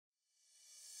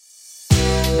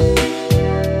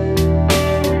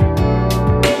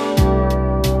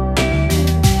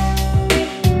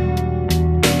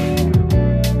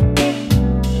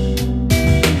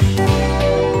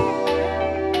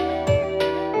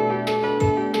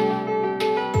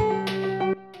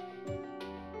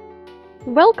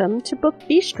Welcome to Book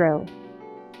Bistro,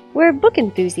 where book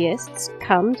enthusiasts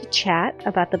come to chat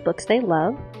about the books they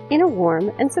love in a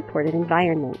warm and supportive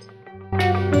environment.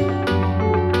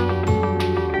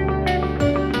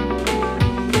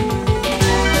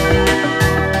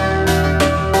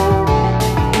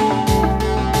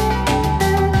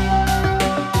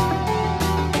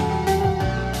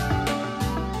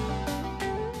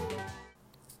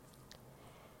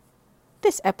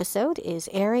 This episode is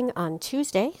airing on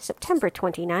Tuesday, September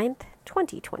 29th,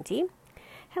 2020.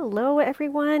 Hello,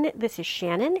 everyone. This is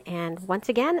Shannon, and once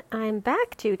again, I'm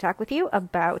back to talk with you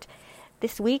about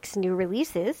this week's new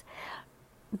releases.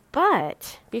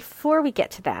 But before we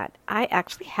get to that, I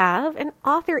actually have an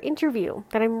author interview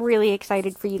that I'm really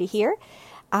excited for you to hear.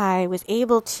 I was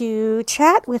able to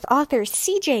chat with author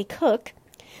C.J. Cook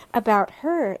about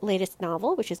her latest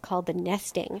novel, which is called The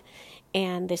Nesting.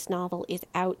 And this novel is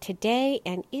out today,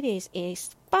 and it is a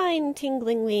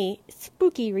spine-tinglingly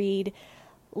spooky read.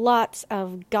 Lots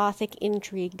of gothic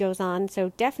intrigue goes on,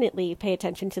 so definitely pay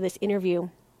attention to this interview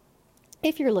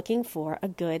if you're looking for a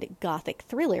good gothic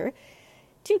thriller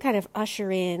to kind of usher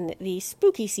in the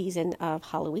spooky season of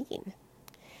Halloween.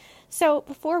 So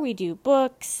before we do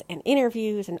books and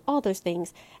interviews and all those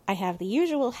things, I have the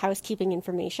usual housekeeping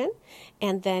information,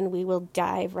 and then we will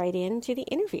dive right into the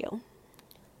interview.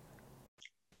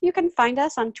 You can find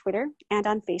us on Twitter and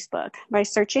on Facebook by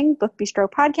searching Book Bistro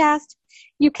Podcast.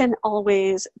 You can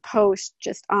always post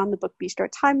just on the Book Bistro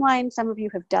timeline. Some of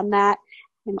you have done that.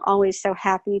 I'm always so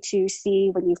happy to see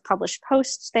when you've published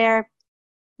posts there.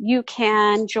 You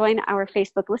can join our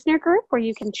Facebook listener group where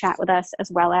you can chat with us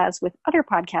as well as with other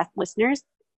podcast listeners.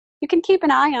 You can keep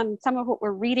an eye on some of what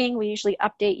we're reading. We usually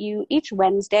update you each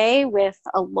Wednesday with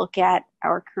a look at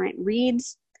our current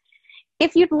reads.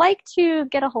 If you'd like to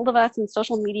get a hold of us and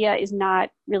social media is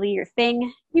not really your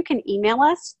thing, you can email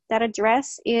us. That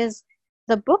address is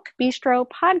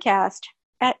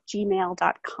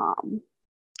thebookbistropodcast@gmail.com.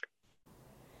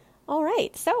 All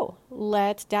right, so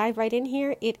let's dive right in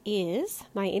here. It is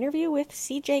my interview with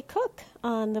C.J. Cook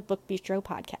on the Book Bistro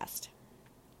podcast.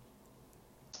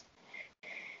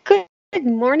 Good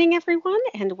morning, everyone,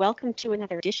 and welcome to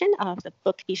another edition of the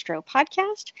Book Bistro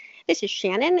podcast. This is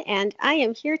Shannon, and I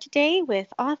am here today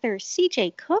with author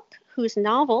C.J. Cook, whose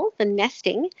novel, The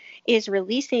Nesting, is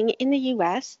releasing in the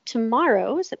U.S.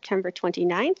 tomorrow, September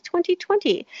 29th,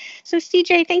 2020. So,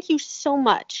 C.J., thank you so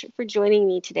much for joining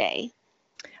me today.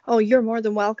 Oh, you're more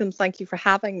than welcome. Thank you for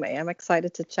having me. I'm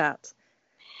excited to chat.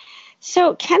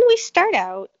 So, can we start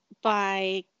out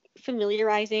by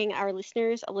familiarizing our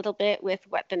listeners a little bit with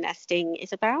what The Nesting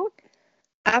is about?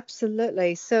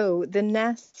 Absolutely. So The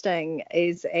Nesting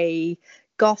is a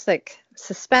gothic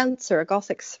suspense or a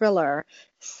gothic thriller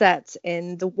set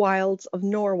in the wilds of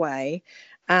Norway.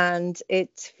 And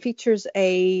it features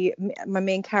my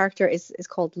main character is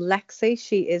called Lexi.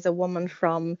 She is a woman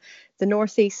from the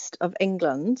northeast of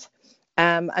England.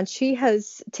 And she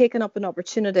has taken up an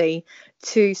opportunity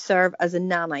to serve as a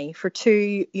nanny for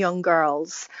two young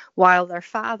girls while their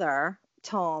father,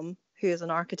 Tom, who is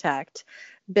an architect,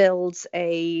 builds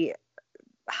a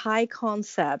high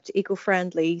concept,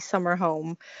 eco-friendly summer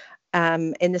home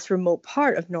in this remote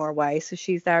part of Norway. So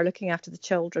she's there looking after the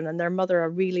children, and their mother,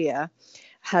 Aurelia,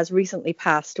 has recently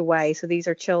passed away. So these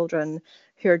are children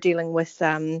who are dealing with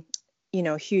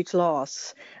huge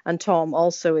loss, and Tom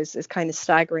also is kind of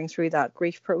staggering through that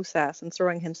grief process and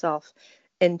throwing himself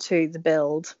into the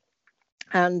build.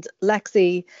 And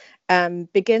Lexi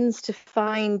begins to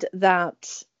find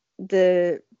that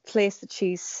the place that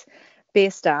she's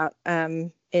based at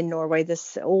in Norway,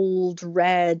 this old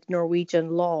red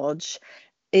Norwegian lodge,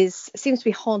 seems to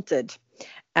be haunted.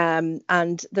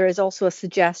 And there is also a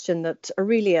suggestion that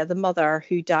Aurelia, the mother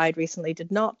who died recently,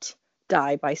 did not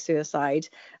die by suicide,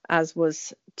 as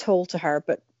was told to her,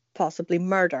 but possibly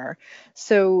murder.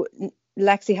 So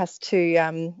Lexi has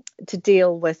to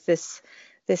deal with this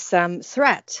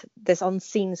threat, this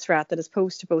unseen threat that is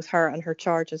posed to both her and her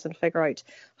charges, and figure out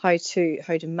how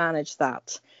to manage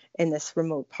that in this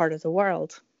remote part of the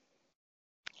world.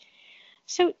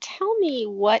 So tell me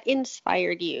what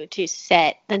inspired you to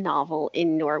set the novel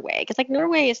in Norway? Because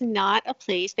Norway is not a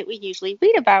place that we usually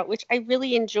read about, which I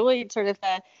really enjoyed sort of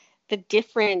the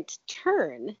different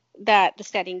turn that the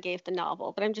setting gave the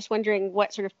novel. But I'm just wondering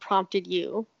what sort of prompted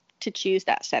you to choose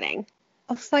that setting.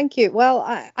 Oh, thank you. Well,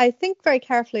 I think very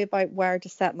carefully about where to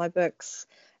set my books.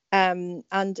 And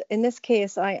in this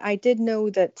case, I did know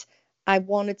that I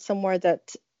wanted somewhere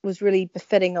that was really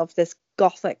befitting of this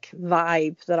gothic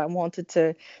vibe that I wanted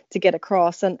to get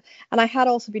across. And I had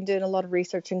also been doing a lot of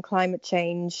research in climate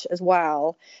change as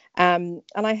well. And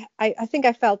I think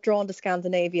I felt drawn to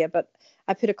Scandinavia, but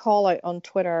I put a call out on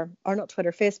Twitter, or not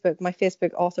Twitter, Facebook, my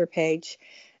Facebook author page,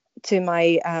 to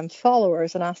my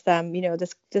followers, and asked them,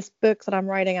 this book that I'm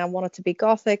writing, I want it to be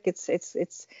Gothic. It's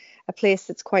a place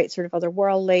that's quite sort of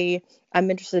otherworldly. I'm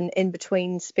interested in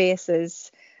between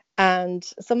spaces. And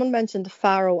someone mentioned the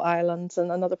Faroe Islands,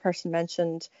 and another person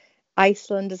mentioned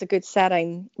Iceland as a good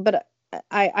setting. But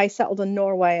I settled in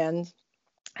Norway, and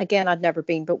again, I'd never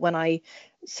been. But when I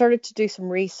started to do some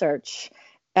research,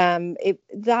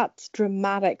 that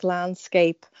dramatic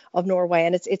landscape of Norway,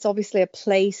 and it's obviously a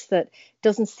place that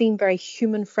doesn't seem very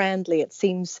human friendly. It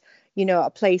seems, a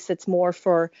place that's more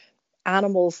for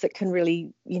animals that can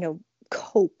really,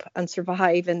 cope and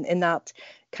survive in that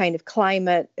kind of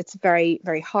climate. It's very,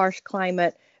 very harsh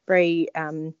climate, very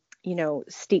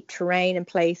steep terrain in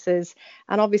places.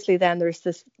 And obviously then there's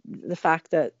the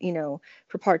fact that,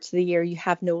 for parts of the year you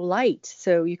have no light.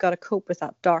 So you've got to cope with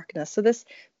that darkness. So this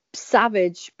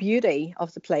savage beauty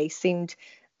of the place seemed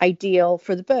ideal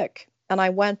for the book. And I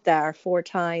went there 4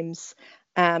 times.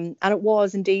 And it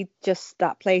was indeed just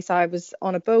that place. I was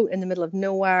on a boat in the middle of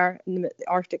nowhere in the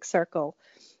Arctic Circle.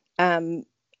 And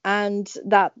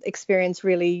that experience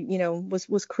really,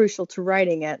 was crucial to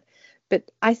writing it. But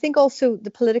I think also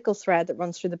the political thread that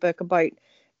runs through the book about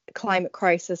climate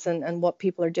crisis and what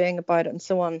people are doing about it and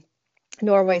so on.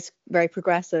 Norway's very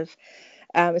progressive.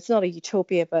 It's not a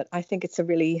utopia, but I think it's a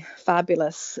really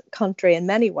fabulous country in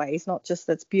many ways, not just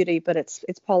its beauty, but its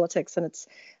politics and its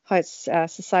how its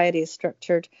society is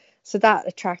structured. So that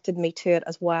attracted me to it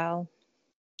as well.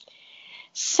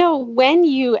 So when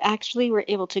you actually were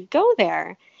able to go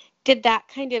there, did that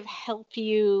kind of help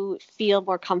you feel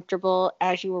more comfortable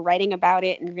as you were writing about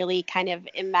it and really kind of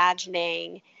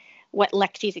imagining what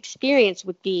Lexi's experience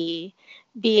would be,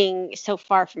 being so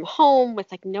far from home with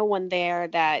like no one there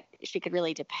that she could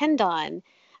really depend on?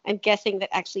 I'm guessing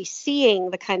that actually seeing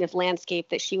the kind of landscape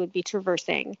that she would be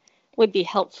traversing would be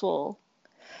helpful.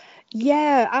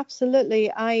 Yeah,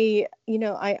 absolutely. I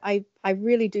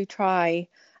really do try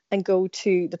and go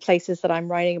to the places that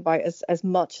I'm writing about as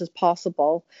much as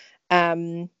possible.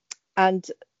 And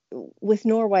with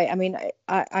Norway, I mean,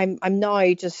 I'm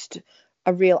now just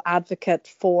a real advocate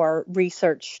for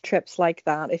research trips like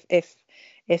that,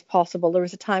 if possible. There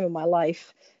was a time in my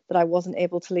life that I wasn't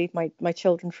able to leave my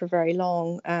children for very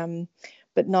long.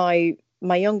 But now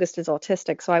my youngest is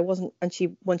autistic, so I wasn't, and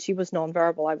when she was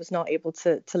nonverbal, I was not able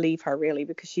to leave her really,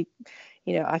 because she,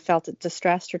 I felt it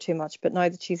distressed her too much. But now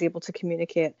that she's able to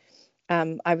communicate,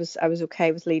 I was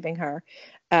okay with leaving her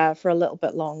for a little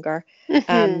bit longer.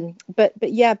 But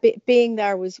yeah, being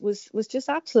there was just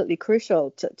absolutely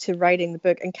crucial to writing the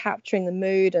book and capturing the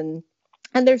mood, and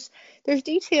there's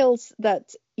details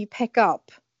that you pick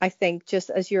up, I think,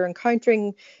 just as you're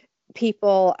encountering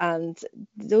people, and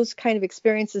those kind of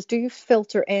experiences do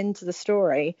filter into the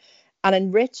story and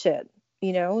enrich it.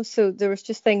 So there was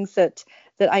just things that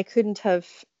I couldn't have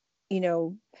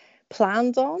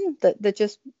planned on, that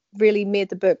just really made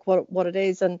the book what it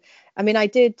is. And I mean, I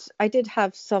did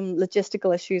have some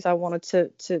logistical issues I wanted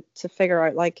to figure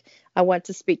out. Like, I went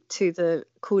to speak to the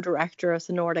co-director of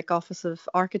the Nordic Office of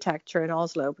Architecture in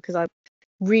Oslo, because I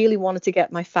really wanted to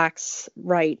get my facts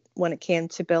right when it came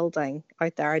to building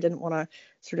out there. I didn't want to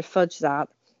sort of fudge that.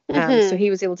 So he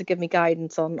was able to give me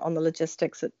guidance on the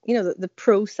logistics, that the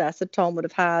process that Tom would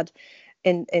have had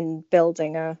in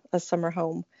building a summer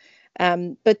home.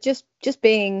 But just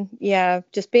being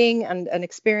and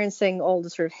experiencing all the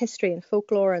sort of history and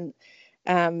folklore, and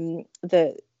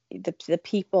the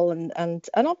people, and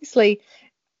obviously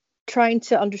trying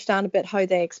to understand a bit how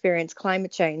they experience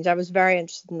climate change. I was very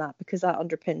interested in that, because that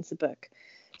underpins the book.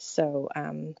 So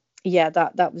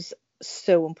that was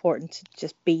so important to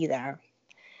just be there.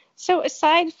 So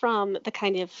aside from the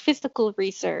kind of physical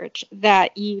research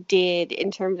that you did in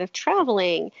terms of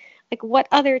traveling, like what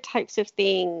other types of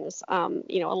things,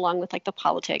 along with like the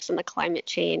politics and the climate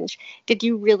change, did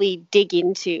you really dig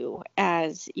into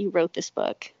as you wrote this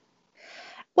book?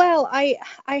 Well, I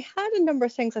had a number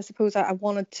of things, I suppose, I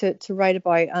wanted to write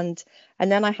about, and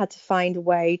then I had to find a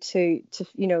way to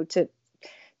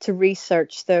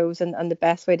research those, and the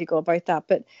best way to go about that.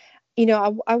 But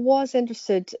I was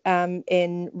interested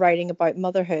in writing about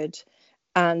motherhood,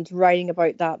 and writing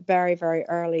about that very, very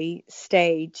early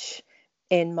stage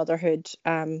in motherhood,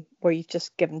 where you've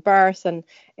just given birth. And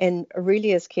in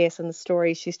Aurelia's case in the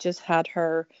story, she's just had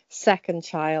her second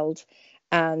child.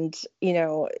 And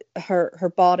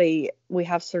her body, we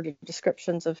have sort of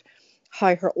descriptions of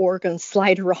how her organs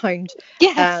slide around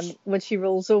when she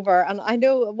rolls over. And I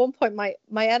know at one point my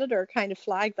editor kind of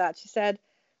flagged that. She said,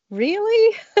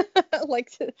 really?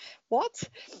 Like, what?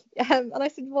 And I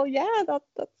said, well, yeah,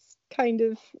 that's kind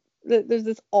of there's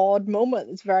this odd moment.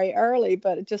 It's very early,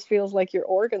 but it just feels like your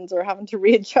organs are having to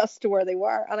readjust to where they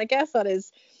were. And I guess that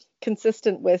is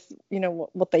consistent with,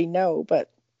 what they know. But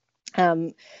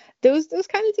um, those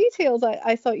kind of details,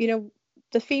 I thought,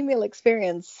 the female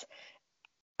experience,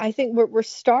 I think we're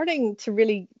starting to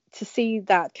really to see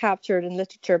that captured in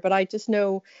literature. But I just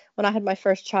know when I had my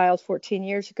first child 14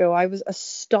 years ago, I was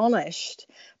astonished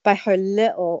by how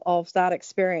little of that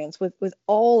experience, with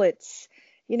all its,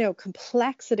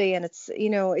 complexity, and it's,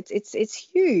 it's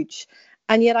huge.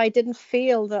 And yet I didn't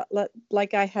feel that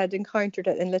like I had encountered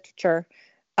it in literature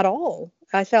at all.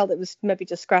 I felt it was maybe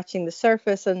just scratching the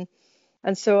surface, and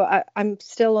so I'm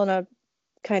still on a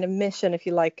kind of mission, if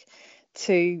you like,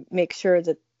 to make sure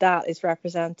that that is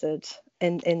represented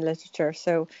in literature.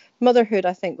 So motherhood,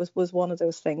 I think, was one of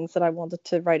those things that I wanted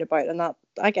to write about, and that,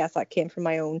 I guess, that came from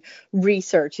my own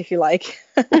research, if you like,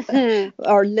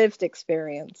 or lived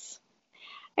experience.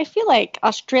 I feel like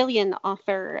Australian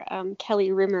author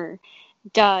Kelly Rimmer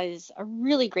does a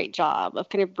really great job of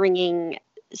kind of bringing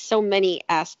so many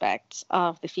aspects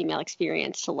of the female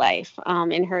experience to life.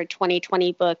 In her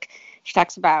 2020 book, she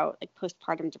talks about like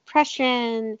postpartum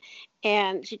depression,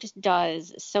 and she just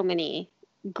does so many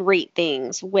great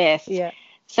things with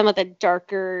some of the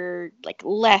darker, like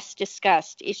less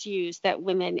discussed issues that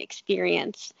women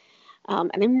experience.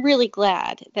 And I'm really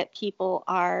glad that people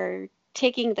are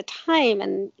taking the time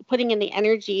and putting in the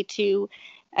energy to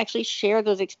actually share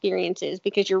those experiences,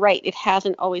 because you're right, it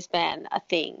hasn't always been a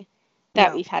thing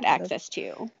that we've had access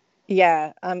to.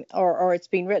 Yeah, or it's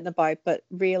been written about, but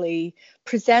really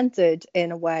presented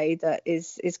in a way that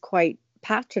is quite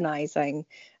patronizing,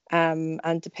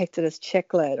 and depicted as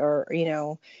chick lit, or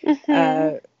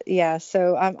yeah.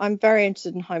 So I'm very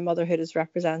interested in how motherhood is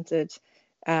represented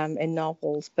in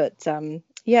novels, but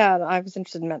yeah, I was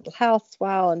interested in mental health as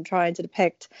well, and trying to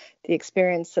depict the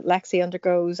experience that Lexi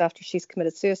undergoes after she's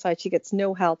committed suicide. She gets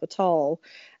no help at all.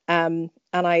 And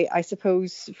I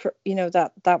suppose, for,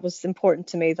 that was important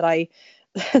to me, that I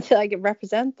that I could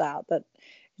represent that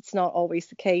it's not always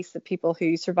the case that people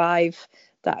who survive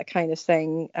that kind of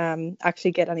thing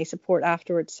actually get any support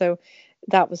afterwards. So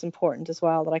that was important as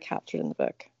well, that I captured in the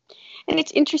book. And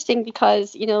it's interesting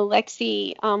because,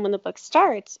 Lexi, when the book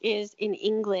starts, is in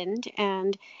England,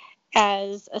 and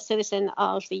as a citizen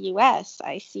of the US,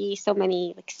 I see so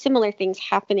many like similar things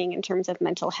happening in terms of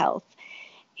mental health.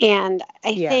 And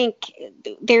I think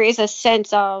there is a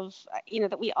sense of,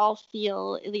 that we all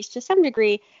feel, at least to some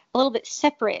degree, a little bit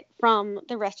separate from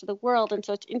the rest of the world. And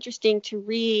so it's interesting to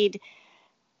read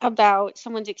about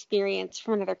someone's experience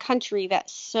from another country that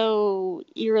so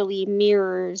eerily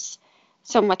mirrors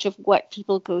so much of what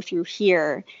people go through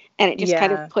here. And it just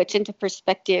kind of puts into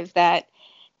perspective that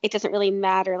it doesn't really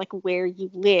matter like where you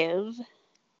live.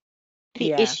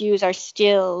 The issues are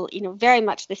still, very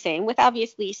much the same, with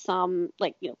obviously some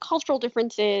like, cultural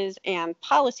differences and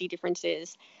policy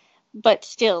differences, but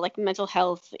still like mental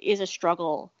health is a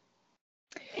struggle,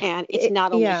 and it's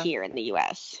not only here in the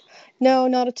US. No,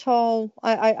 not at all.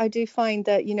 I do find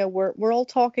that, we're all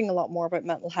talking a lot more about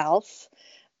mental health,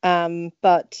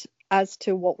 but as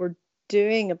to what we're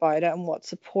doing about it and what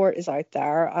support is out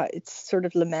there, it's sort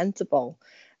of lamentable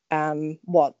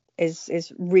what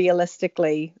is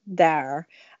realistically there.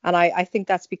 And I think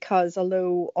that's because,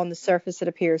 although on the surface it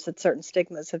appears that certain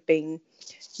stigmas have been,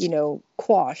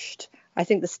 quashed, I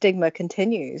think the stigma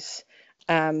continues.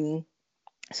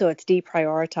 So it's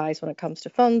deprioritized when it comes to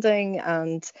funding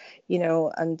and,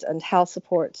 and health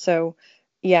support. So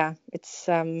yeah, it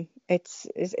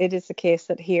is the case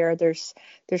that here there's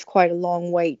quite a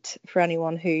long wait for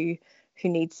anyone who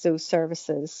needs those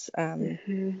services.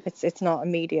 It's not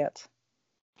immediate.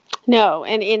 No,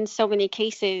 and in so many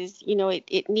cases,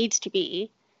 it needs to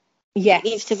be. Yes. It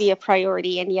needs to be a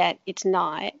priority, and yet it's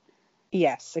not.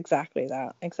 Yes, exactly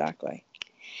that. Exactly.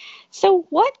 So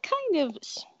what kind of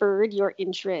spurred your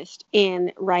interest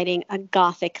in writing a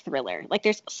Gothic thriller? Like,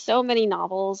 there's so many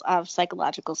novels of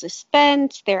psychological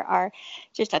suspense. There are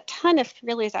just a ton of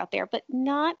thrillers out there, but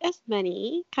not as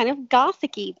many kind of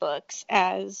Gothic-y books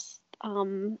as,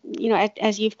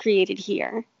 as you've created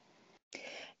here.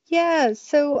 Yeah,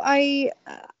 so I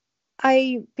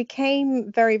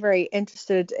became very, very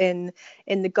interested in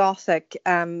the Gothic.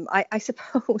 I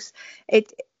suppose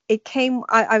it came.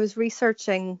 I was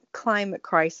researching climate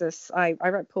crisis. I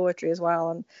write poetry as well,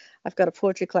 and I've got a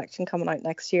poetry collection coming out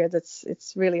next year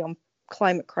it's really on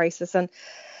climate crisis. And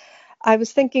I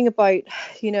was thinking about,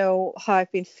 how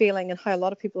I've been feeling and how a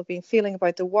lot of people have been feeling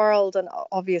about the world. And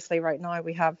obviously right now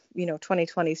we have,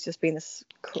 2020 has just been this,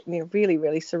 really,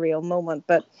 really surreal moment.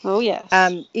 But Oh, yes.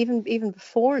 even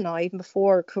before now, even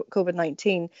before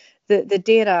COVID-19, the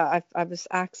data I was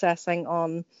accessing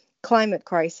on climate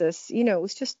crisis, it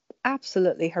was just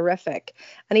absolutely horrific.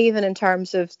 And even in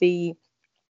terms of the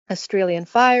Australian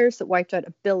fires that wiped out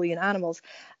 1 billion animals.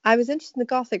 I was interested in the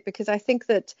Gothic because I think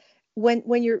that when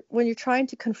you're trying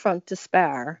to confront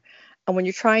despair, and when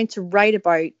you're trying to write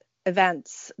about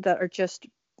events that are just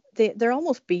they're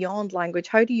almost beyond language.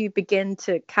 How do you begin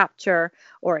to capture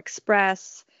or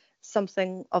express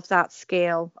something of that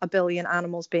scale? 1 billion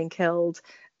animals being killed,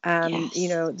 Yes.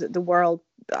 the world.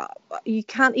 You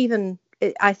can't even.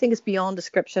 I think it's beyond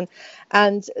description,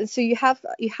 and so you have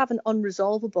an almost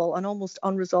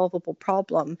unresolvable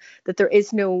problem that there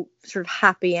is no sort of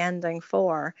happy ending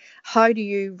for. How do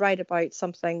you write about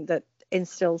something that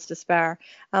instills despair?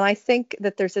 And I think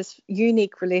that there's this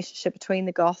unique relationship between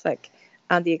the Gothic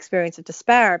and the experience of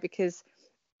despair, because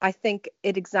I think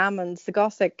it examines the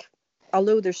Gothic.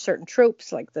 Although there's certain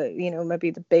tropes like maybe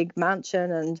the big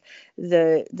mansion and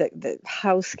the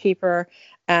housekeeper,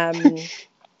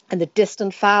 and the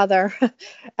distant father.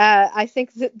 I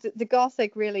think that the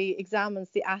Gothic really examines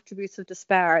the attributes of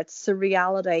despair, its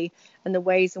surreality, and the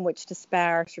ways in which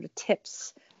despair sort of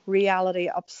tips reality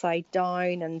upside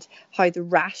down, and how the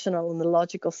rational and the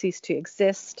logical cease to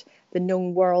exist. The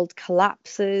known world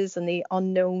collapses, and the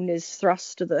unknown is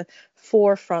thrust to the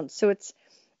forefront. So it's,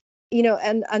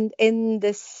 and in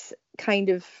this kind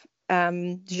of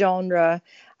genre,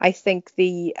 I think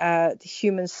the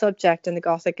human subject in the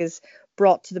Gothic is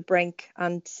brought to the brink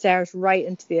and stares right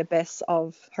into the abyss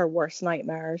of her worst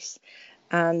nightmares.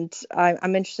 And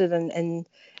I'm interested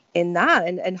in that,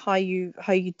 and how you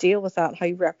deal with that, how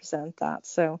you represent that.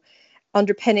 So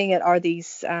underpinning it are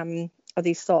these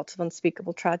thoughts of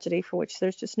unspeakable tragedy for which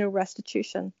there's just no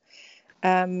restitution.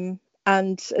 And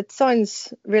it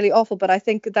sounds really awful, but I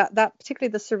think that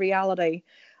particularly the surreality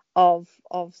of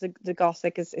the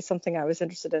Gothic is something I was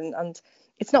interested in, and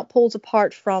it's not pulled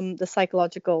apart from the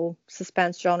psychological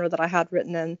suspense genre that I had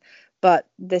written in, but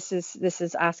this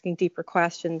is asking deeper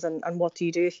questions, and what do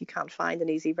you do if you can't find an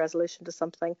easy resolution to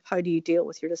something? How do you deal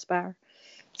with your despair?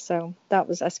 So that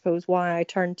was, I suppose, why I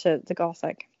turned to the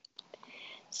Gothic.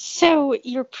 So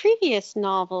your previous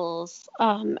novels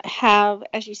have,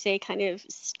 as you say, kind of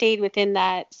stayed within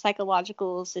that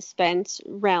psychological suspense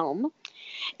realm,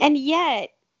 and yet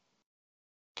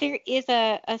there is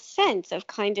a sense of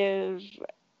kind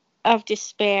of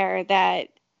despair that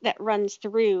runs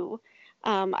through.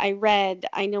 I read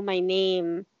I Know My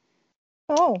Name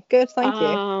Oh, good, thank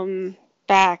you.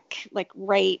 back like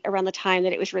right around the time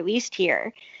that it was released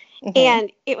here. Hmm.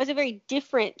 And it was a very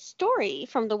different story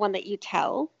from the one that you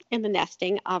tell in The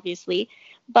Nesting, obviously,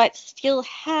 but still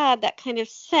had that kind of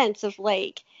sense of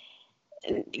like,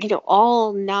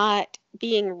 all not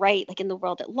being right, like in the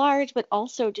world at large, but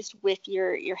also just with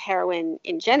your heroine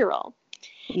in general.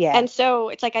 And Yes. so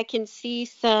it's like I can see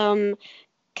some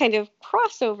kind of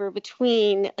crossover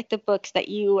between like the books that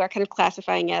you are kind of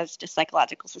classifying as just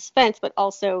psychological suspense, but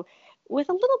also with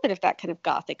a little bit of that kind of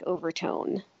gothic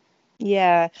overtone.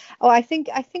 Yeah. Oh, I think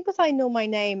with I Know My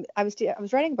Name, I was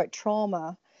writing about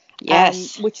trauma,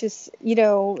 Yes. which is,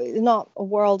 not a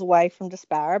world away from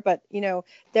despair, but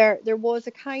there was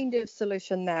a kind of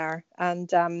solution there, and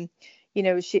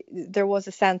there was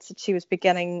a sense that she was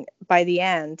beginning by the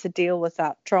end to deal with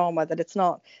that trauma. That it's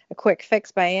not a quick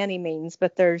fix by any means,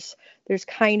 but there's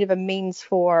kind of a means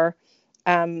for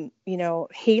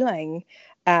healing.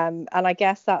 And I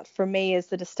guess that for me is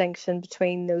the distinction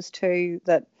between those two.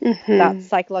 That Mm-hmm.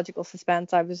 psychological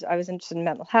suspense. I was interested in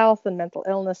mental health and mental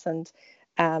illness, and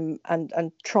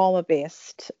trauma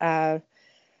based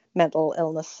mental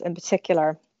illness in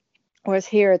particular. Whereas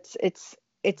here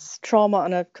it's trauma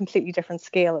on a completely different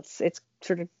scale. It's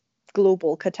sort of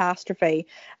global catastrophe,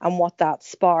 and what that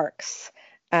sparks,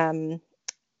 in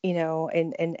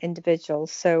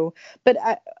individuals. So, but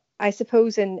I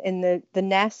suppose in the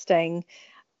nesting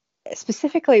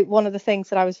specifically, one of the things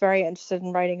that I was very interested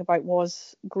in writing about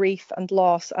was grief and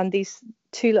loss. And these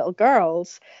two little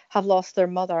girls have lost their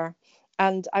mother.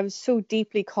 And I was so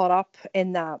deeply caught up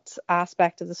in that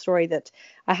aspect of the story that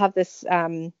I have this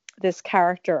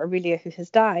character, Aurelia, who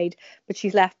has died, but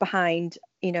she's left behind,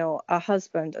 a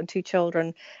husband and two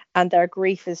children, and their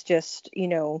grief is just,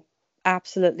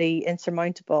 absolutely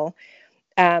insurmountable.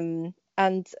 And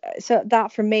so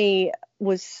that for me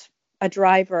was a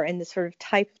driver in the sort of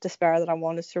type of despair that I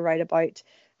wanted to write about,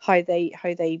 how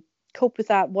they cope with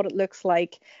that, what it looks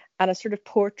like, a sort of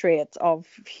portrait of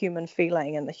human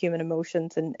feeling and the human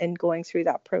emotions in going through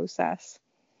that process.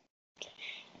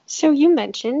 So you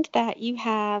mentioned that you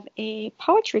have a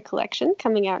poetry collection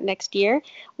coming out next year.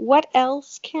 What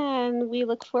else can we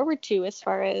look forward to as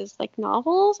far as like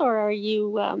novels, or are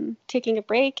you taking a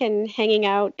break and hanging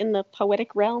out in the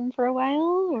poetic realm for a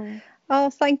while? Or? Oh,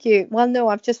 thank you. Well, no,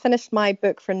 I've just finished my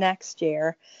book for next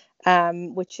year,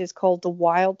 which is called The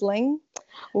Wildling.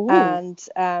 Ooh. And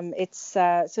it's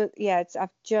so yeah,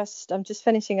 I'm just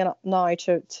finishing it up now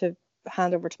to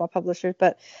hand over to my publisher,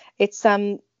 but it's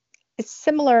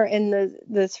similar in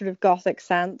the sort of gothic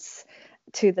sense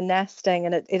to The Nesting,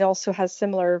 and it also has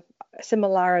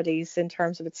similarities in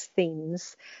terms of its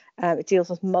themes. It deals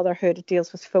with motherhood, it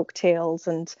deals with folk tales,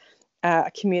 and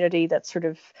a community that's sort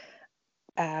of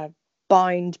uh,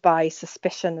 bound by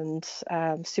suspicion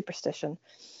and superstition.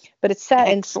 But it's set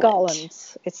in Excellent.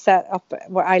 Scotland. It's set up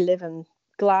where I live in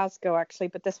Glasgow, actually,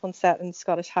 but this one's set in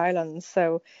Scottish Highlands.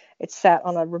 So it's set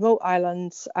on a remote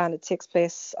island, and it takes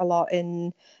place a lot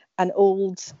in an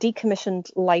old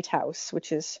decommissioned lighthouse,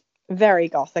 which is very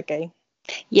gothic-y.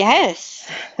 Yes.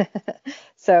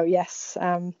 So yes,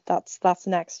 that's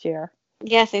next year.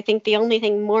 Yes, I think the only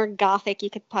thing more gothic you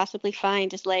could possibly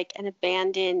find is like an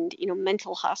abandoned,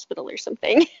 mental hospital or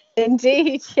something.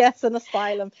 Indeed, yes, an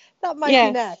asylum. That might be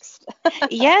Yes. next.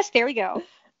 Yes, there we go.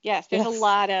 Yes, there's a Yes.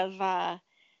 lot of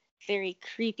very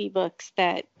creepy books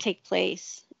that take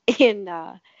place in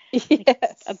like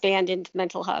Yes. abandoned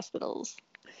mental hospitals.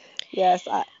 Yes,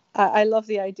 I love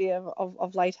the idea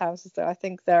of lighthouses though. I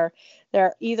think they're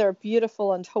either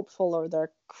beautiful and hopeful, or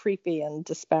they're creepy and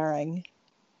despairing.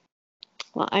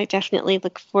 Well, I definitely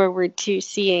look forward to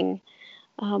seeing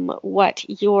what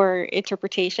your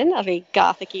interpretation of a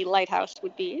gothicy lighthouse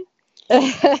would be.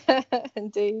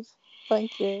 Indeed.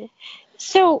 Thank you.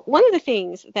 So, one of the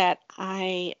things that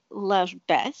I love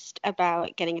best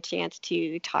about getting a chance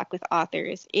to talk with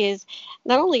authors is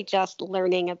not only just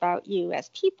learning about you as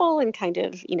people and kind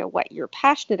of, what you're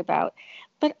passionate about,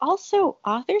 but also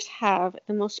authors have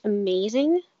the most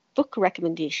amazing book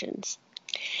recommendations.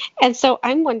 And so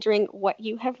I'm wondering what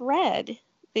you have read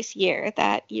this year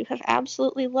that you have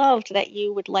absolutely loved that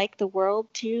you would like the world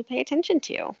to pay attention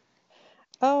to.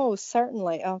 Oh,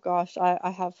 certainly. Oh gosh,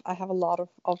 I have a lot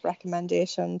of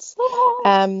recommendations. Oh,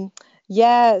 Um,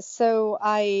 yeah, so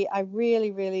I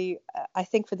really, really I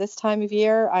think for this time of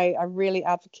year I really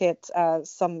advocate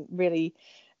some really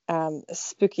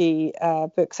spooky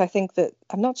books. I think that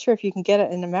I'm not sure if you can get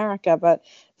it in America, but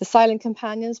The Silent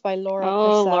Companions by Laura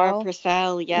oh, Laura Purcell.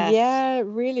 Purcell, yes. Yeah,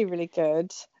 really, really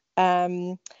good.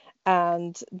 Um,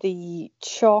 and The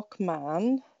Chalk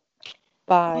Man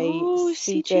by Oh,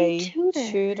 CJ CJ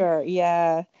Tudor. Tudor.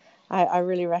 Yeah, I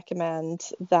really recommend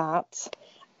that.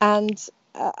 And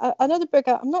another book,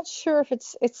 I'm not sure if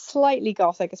it's slightly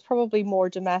gothic. It's probably more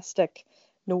domestic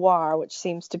noir, which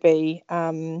seems to be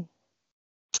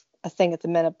a thing at the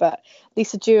minute. But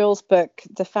Lisa Jewell's book,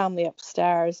 The Family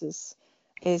Upstairs, is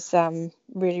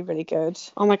really, really good.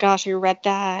 Oh my gosh, I read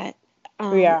that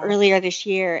Yeah, earlier this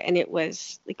year and it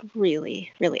was like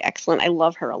really, really excellent. I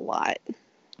love her a lot.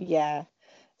 yeah.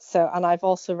 So, and I've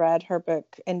also read her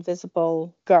book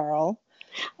Invisible Girl.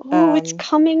 Oh, it's Um,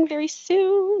 coming very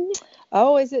soon.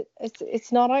 oh, is it?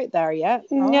 It's not out there yet.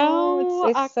 Oh, it's No,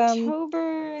 it's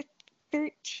October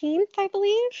 13th, I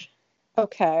believe.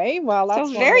 okay. Well, So that's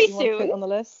one that very you want to put soon. on the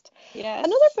list.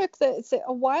 Another Yes. book that it's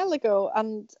a while ago,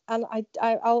 and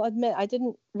I'll admit I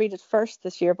didn't read it first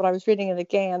this year, but I was reading it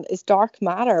again. Is Dark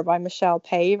Matter by Michelle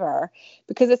Paver,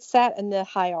 because it's set in the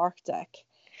high Arctic,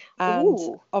 and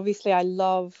Ooh. obviously I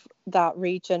love that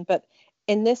region. But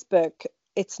in this book,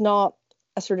 it's not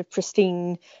a sort of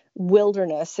pristine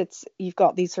wilderness. It's you've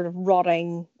got these sort of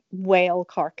rotting whale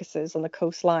carcasses on the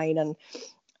coastline, and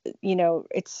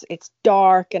it's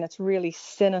dark and it's really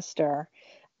sinister.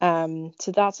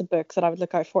 So that's a book that I would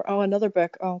look out for. Oh, another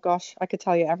book. Oh gosh, I could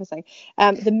tell you everything.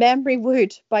 The Memory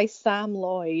Wood by Sam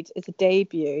Lloyd is a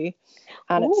debut,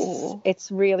 and it's Ooh.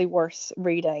 it's really worth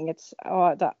reading. It's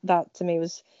that to me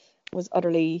was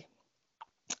utterly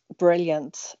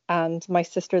brilliant. And My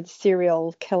Sister the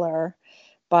Serial Killer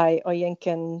by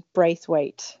Oyinkan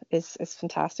Braithwaite is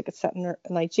fantastic. It's set in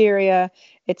Nigeria.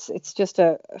 It's just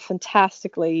a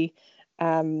fantastically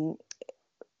um,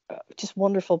 just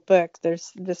wonderful book.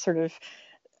 There's this sort of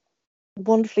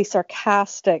wonderfully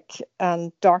sarcastic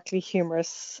and darkly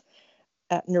humorous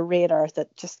narrator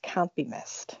that just can't be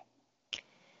missed.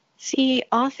 See,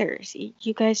 authors,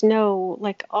 you guys know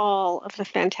like all of the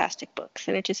fantastic books,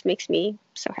 and it just makes me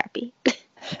so happy.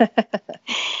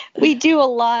 We do a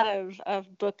lot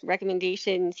of book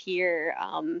recommendations here.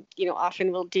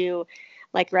 Often we'll do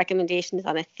like recommendations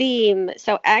on a theme.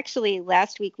 So actually,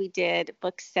 last week we did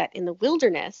books set in the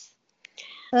wilderness.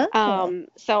 Oh.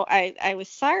 So I was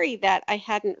sorry that I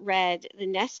hadn't read The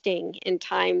Nesting in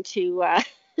time to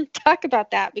talk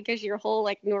about that, because your whole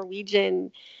like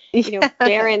Norwegian, Yeah.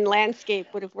 barren landscape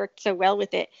would have worked so well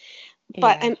with it.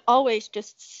 But Yeah. I'm always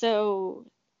just so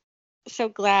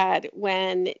glad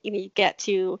when you get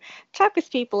to talk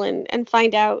with people and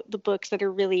find out the books that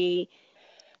are really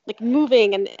like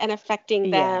moving and affecting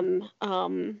Yeah. them.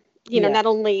 Yeah. Not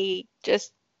only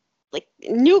just like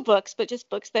new books, but just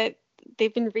books that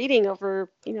they've been reading over,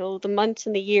 the months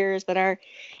and the years that are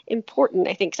important.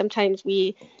 I think sometimes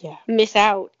we Yeah. miss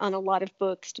out on a lot of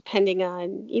books depending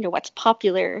on, what's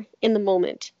popular in the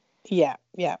moment. Yeah.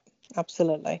 Yeah.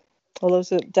 Absolutely. Well,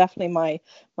 those are definitely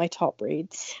my top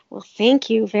reads. Well, thank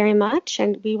you very much.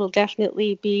 And we will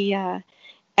definitely be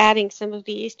adding some of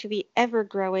these to the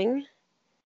ever-growing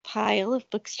pile of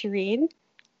books to read.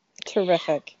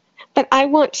 Terrific. But I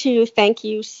want to thank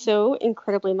you so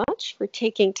incredibly much for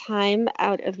taking time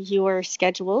out of your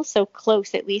schedule, so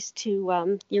close at least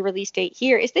to your release date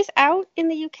here. Is this out in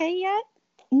the UK yet?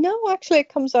 No, actually, it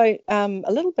comes out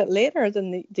a little bit later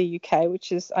than the UK,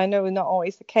 which is, I know, not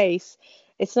always the case.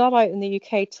 It's not out in the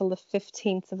UK till the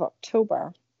 15th of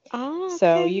October. Ah,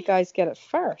 So you okay. guys get it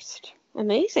first.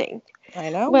 Amazing. I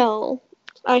know. Well,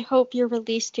 I hope your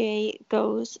release day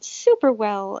goes super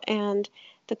well and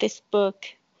that this book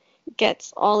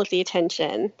gets all of the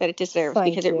attention that it deserves,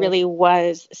 because Thank it you. really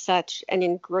was such an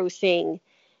engrossing,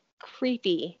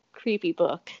 creepy, creepy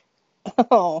book.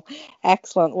 Oh,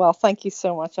 excellent. Well, thank you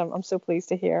so much. I'm so pleased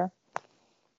to hear.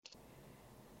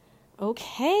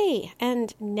 Okay,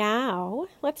 and now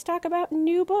let's talk about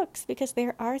new books, because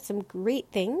there are some great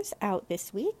things out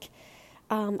this week.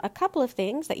 A couple of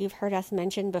things that you've heard us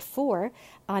mention before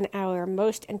on our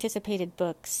most anticipated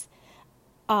books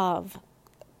of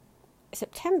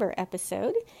September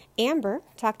episode. Amber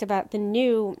talked about the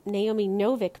new Naomi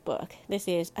Novik book. This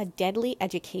is A Deadly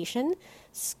Education,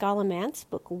 Scholomance,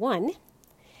 Book 1.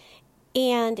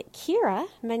 And Kira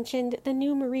mentioned the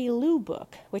new Marie Lu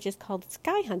book, which is called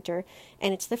Sky Hunter,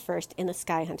 and it's the first in the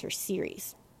Sky Hunter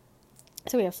series.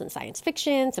 So we have some science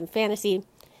fiction, some fantasy,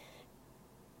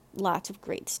 lots of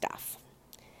great stuff.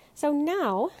 So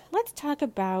now let's talk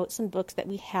about some books that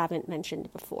we haven't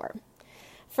mentioned before.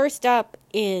 First up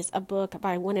is a book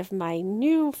by one of my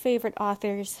new favorite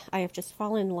authors. I have just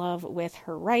fallen in love with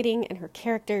her writing and her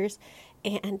characters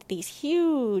and these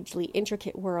hugely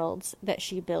intricate worlds that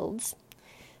she builds.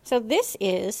 So this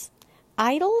is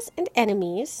Idols and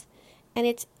Enemies, and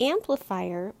it's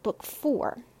Amplifier Book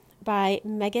 4 by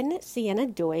Megan Sienna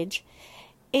Doidge.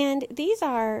 And these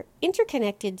are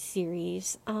interconnected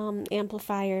series.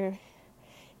 Amplifier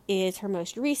is her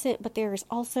most recent, but there is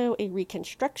also a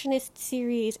Reconstructionist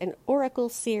series, an Oracle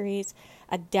series,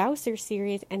 a Dowser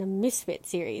series, and a Misfit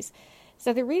series.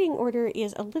 So the reading order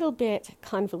is a little bit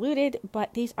convoluted,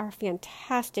 but these are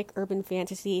fantastic urban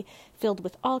fantasy filled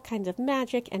with all kinds of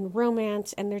magic and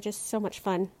romance, and they're just so much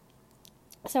fun.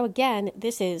 So again,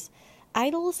 this is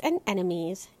Idols and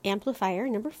Enemies, Amplifier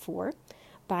number 4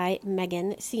 by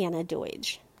Megan Sienna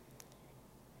Doidge.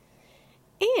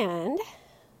 And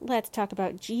let's talk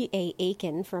about G.A.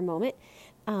 Aiken for a moment.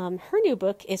 Her new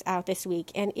book is out this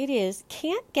week, and it is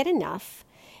Can't Get Enough.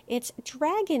 It's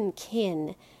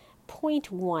Dragonkin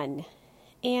Point 1.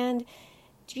 And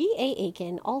G.A.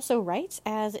 Aiken also writes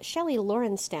as Shelley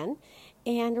Lorenstein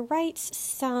and writes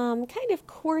some kind of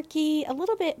quirky, a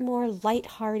little bit more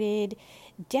lighthearted,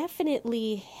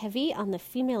 definitely heavy on the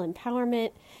female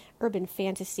empowerment, urban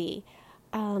fantasy.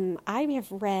 I have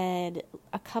read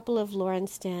a couple of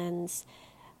Lorenstein's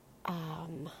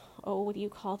what do you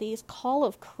call these? Call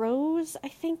of Crows, I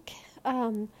think.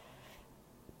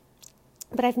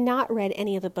 But I've not read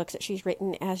any of the books that she's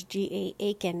written as G.A.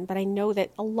 Aiken, but I know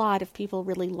that a lot of people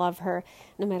really love her,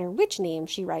 no matter which name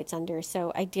she writes under,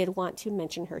 so I did want to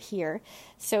mention her here.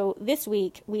 So this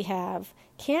week we have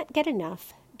Can't Get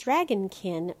Enough,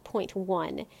 Dragonkin Point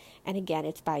 1, and again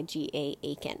it's by G.A.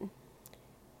 Aiken.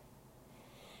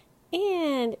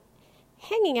 And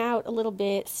hanging out a little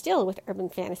bit still with urban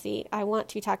fantasy, I want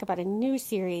to talk about a new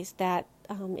series that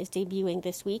is debuting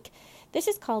this week. This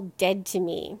is called Dead to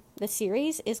Me. The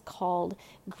series is called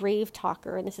Grave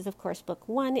Talker, and this is, of course, book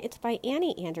 1. It's by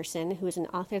Annie Anderson, who is an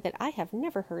author that I have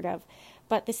never heard of,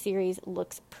 but the series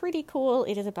looks pretty cool.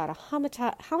 It is about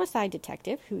a homicide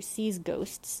detective who sees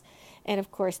ghosts, and of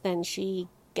course then she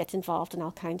gets involved in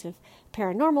all kinds of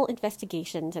paranormal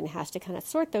investigations and has to kind of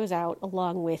sort those out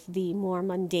along with the more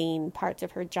mundane parts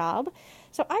of her job.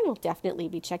 So I will definitely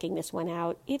be checking this one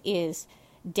out. It is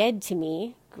Dead to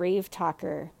Me, Grave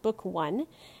Talker, Book 1,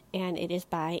 and it is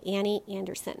by Annie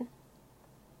Anderson.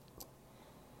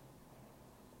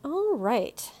 All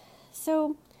right,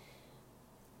 so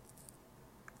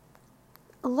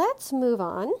let's move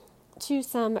on to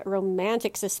some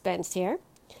romantic suspense here.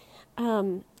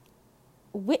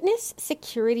 Witness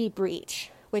Security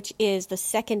Breach, which is the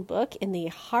second book in the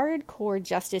Hardcore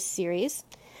Justice series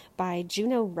by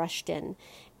Juno Rushton.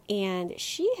 And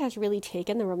she has really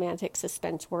taken the romantic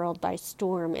suspense world by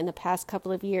storm in the past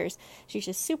couple of years. She's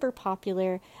just super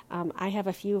popular. I have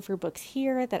a few of her books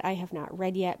here that I have not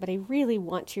read yet, but I really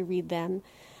want to read them.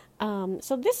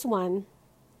 So this one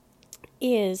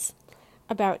is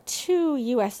about two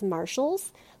U.S.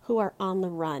 Marshals who are on the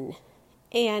run.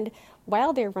 And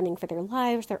while they're running for their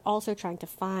lives, they're also trying to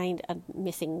find a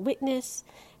missing witness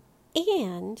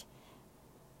and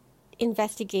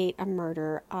investigate a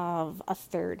murder of a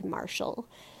third marshal.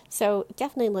 So it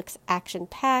definitely looks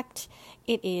action-packed.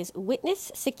 It is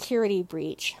Witness Security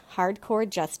Breach, Hardcore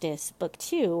Justice, Book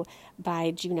 2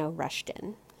 by Juno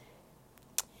Rushton.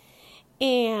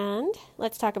 And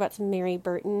let's talk about some Mary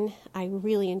Burton. I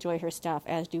really enjoy her stuff,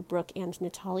 as do Brooke and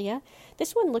Natalia.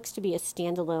 This one looks to be a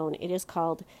standalone. It is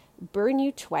called Burn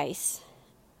You Twice.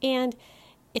 And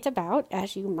it's about,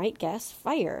 as you might guess,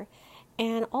 fire.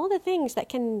 And all the things that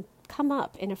can come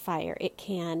up in a fire. It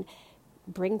can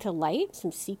bring to light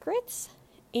some secrets.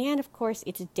 And, of course,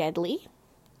 it's deadly.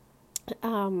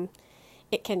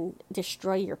 It can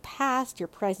destroy your past, your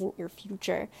present, your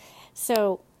future.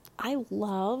 So I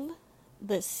love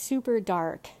the super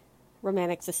dark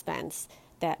romantic suspense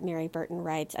that Mary Burton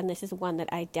writes, and this is one that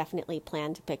I definitely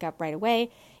plan to pick up right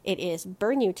away. It is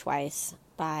Burn You Twice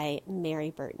by Mary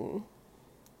Burton.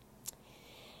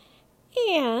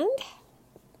 And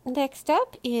next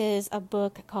up is a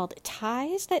book called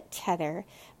Ties That Tether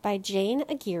by Jane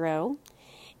Agiro,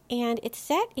 and it's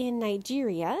set in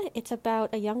Nigeria. It's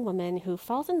about a young woman who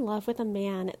falls in love with a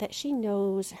man that she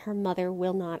knows her mother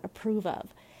will not approve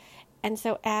of. And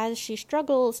so as she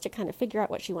struggles to kind of figure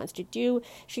out what she wants to do,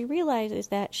 she realizes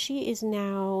that she is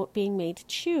now being made to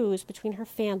choose between her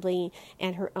family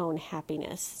and her own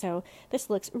happiness. So this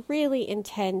looks really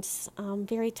intense,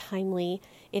 very timely.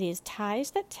 It is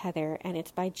Ties That Tether, and it's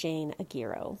by Jane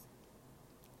Agiro.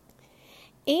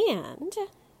 And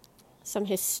some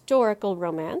historical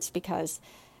romance, because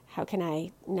how can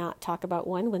I not talk about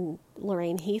one when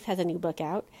Lorraine Heath has a new book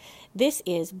out? This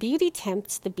is Beauty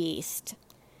Tempts the Beast.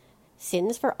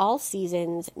 Sins for All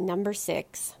Seasons, number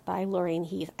 6 by Lorraine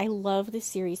Heath. I love this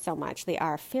series so much. They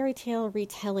are fairy tale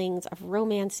retellings of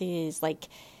romances. They're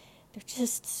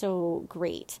just so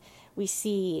great. We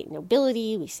see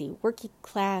nobility, we see working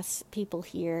class people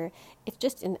here. It's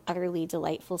just an utterly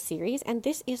delightful series. And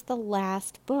this is the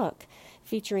last book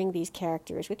featuring these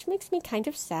characters, which makes me kind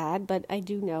of sad, but I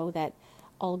do know that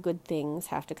all good things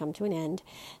have to come to an end.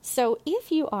 So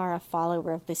if you are a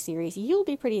follower of this series, you'll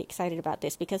be pretty excited about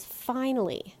this, because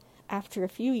finally, after a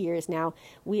few years now,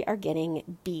 we are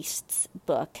getting Beast's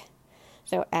book.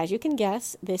 So as you can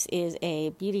guess, this is a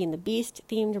Beauty and the Beast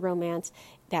themed romance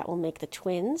that will make the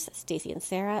twins, Stacy and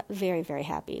Sarah, very, very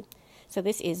happy. So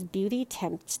this is Beauty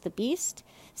Tempts the Beast,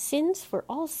 Sins for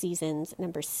All Seasons,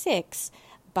 number 6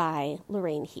 by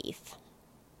Lorraine Heath.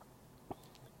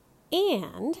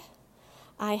 And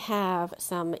I have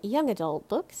some young adult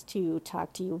books to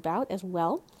talk to you about as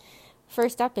well.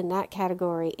 First up in that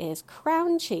category is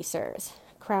Crown Chasers.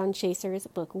 Crown Chasers,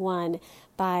 Book 1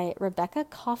 by Rebecca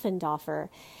Coffendorfer.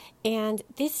 And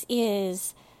this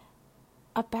is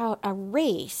about a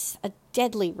race, a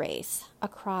deadly race,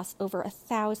 across over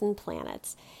 1,000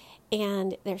 planets.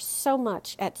 And there's so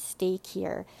much at stake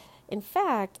here. In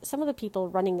fact, some of the people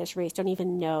running this race don't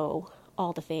even know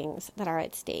all the things that are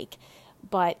at stake.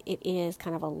 But it is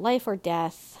kind of a life or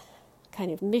death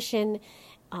kind of mission.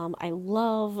 I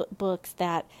love books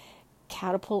that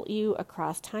catapult you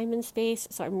across time and space,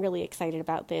 so I'm really excited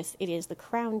about this. It is the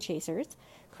Crown Chasers,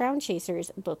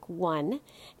 Book 1,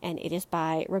 and it is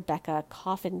by Rebecca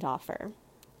Coffendorfer.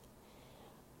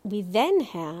 We then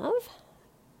have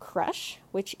Crush,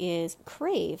 which is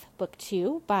Crave, Book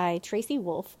 2 by Tracy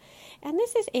Wolff, and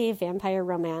this is a vampire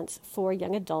romance for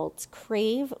young adults.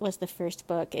 Crave was the first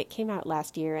book. It came out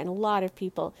last year, and a lot of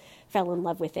people fell in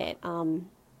love with it.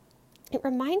 It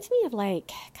reminds me of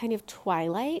kind of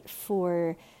Twilight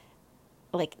for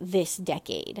this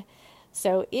decade.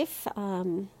 So if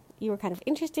you were kind of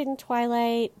interested in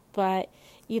Twilight, but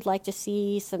you'd like to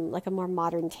see some a more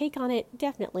modern take on it,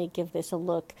 definitely give this a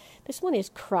look. This one is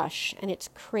Crush, and it's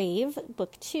Crave,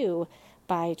 Book 2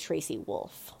 by Tracy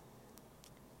Wolff.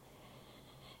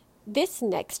 This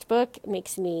next book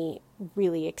makes me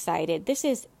really excited. This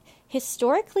is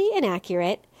historically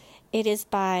inaccurate, It is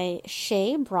by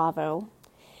Shay Bravo,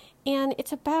 and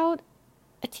it's about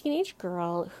a teenage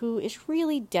girl who is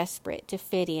really desperate to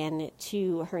fit in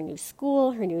to her new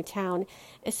school, her new town,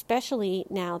 especially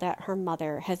now that her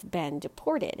mother has been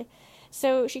deported.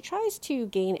 So she tries to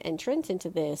gain entrance into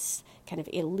this kind of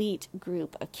elite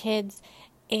group of kids,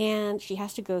 and she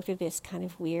has to go through this kind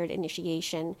of weird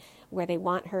initiation where they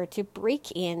want her to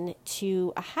break in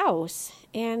to a house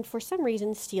and for some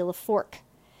reason steal a fork.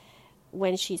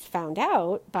 When she's found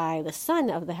out by the son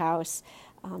of the house,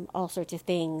 all sorts of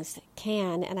things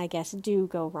can and I guess do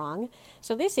go wrong.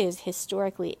 So this is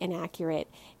historically inaccurate.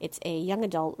 It's a young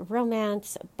adult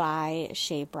romance by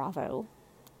Shay Bravo.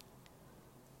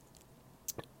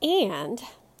 And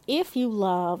if you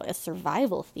love a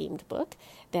survival-themed book,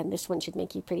 then this one should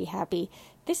make you pretty happy.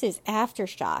 This is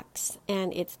Aftershocks,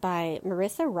 and it's by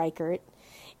Marissa Reichert.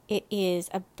 It is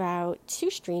about two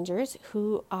strangers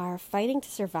who are fighting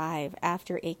to survive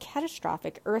after a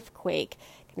catastrophic earthquake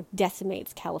kind of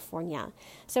decimates California.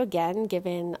 So again,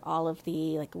 given all of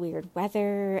the weird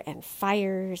weather and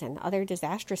fires and other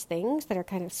disastrous things that are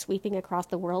kind of sweeping across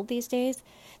the world these days,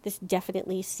 this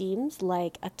definitely seems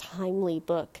like a timely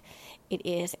book. It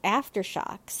is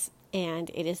Aftershocks, and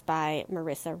it is by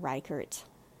Marissa Reichert.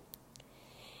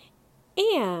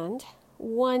 And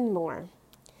one more.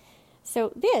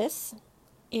 So this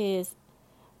is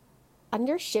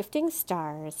Under Shifting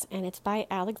Stars, and it's by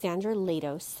Alexandra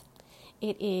Lados.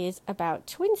 It is about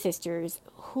twin sisters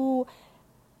who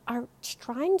are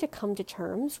trying to come to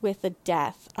terms with the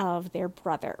death of their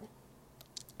brother.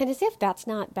 And as if that's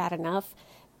not bad enough,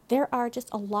 there are just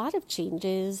a lot of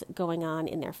changes going on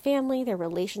in their family, their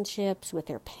relationships with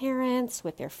their parents,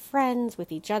 with their friends,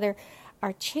 with each other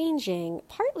are changing,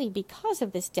 partly because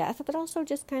of this death, but also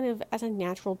just kind of as a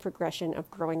natural progression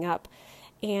of growing up.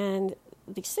 And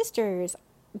the sisters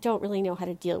don't really know how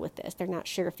to deal with this. They're not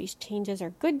sure if these changes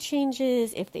are good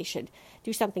changes, if they should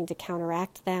do something to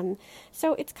counteract them.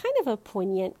 So it's kind of a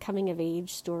poignant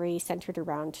coming-of-age story centered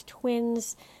around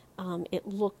twins. It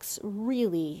looks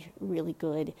really, really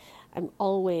good. I'm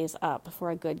always up for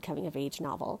a good coming-of-age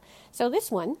novel. So this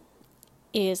one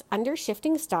is Under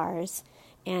Shifting Stars,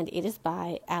 and it is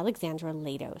by Alexandra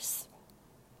Lados.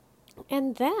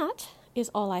 And that is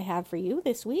all I have for you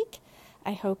this week.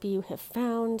 I hope you have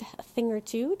found a thing or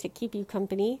two to keep you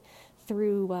company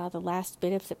through the last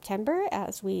bit of September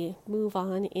as we move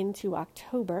on into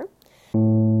October.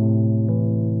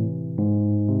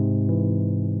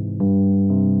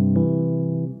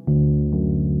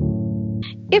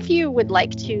 If you would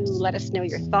like to let us know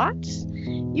your thoughts,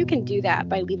 you can do that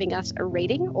by leaving us a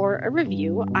rating or a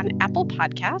review on Apple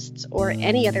Podcasts or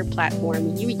any other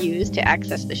platform you use to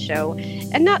access the show.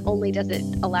 And not only does it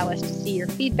allow us to see your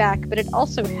feedback, but it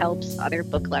also helps other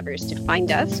book lovers to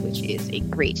find us, which is a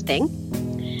great thing.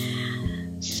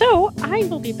 So I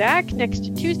will be back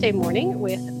next Tuesday morning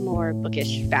with more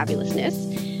bookish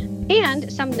fabulousness.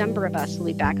 And some number of us will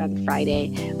be back on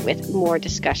Friday with more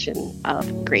discussion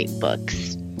of great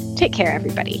books. Take care,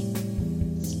 everybody.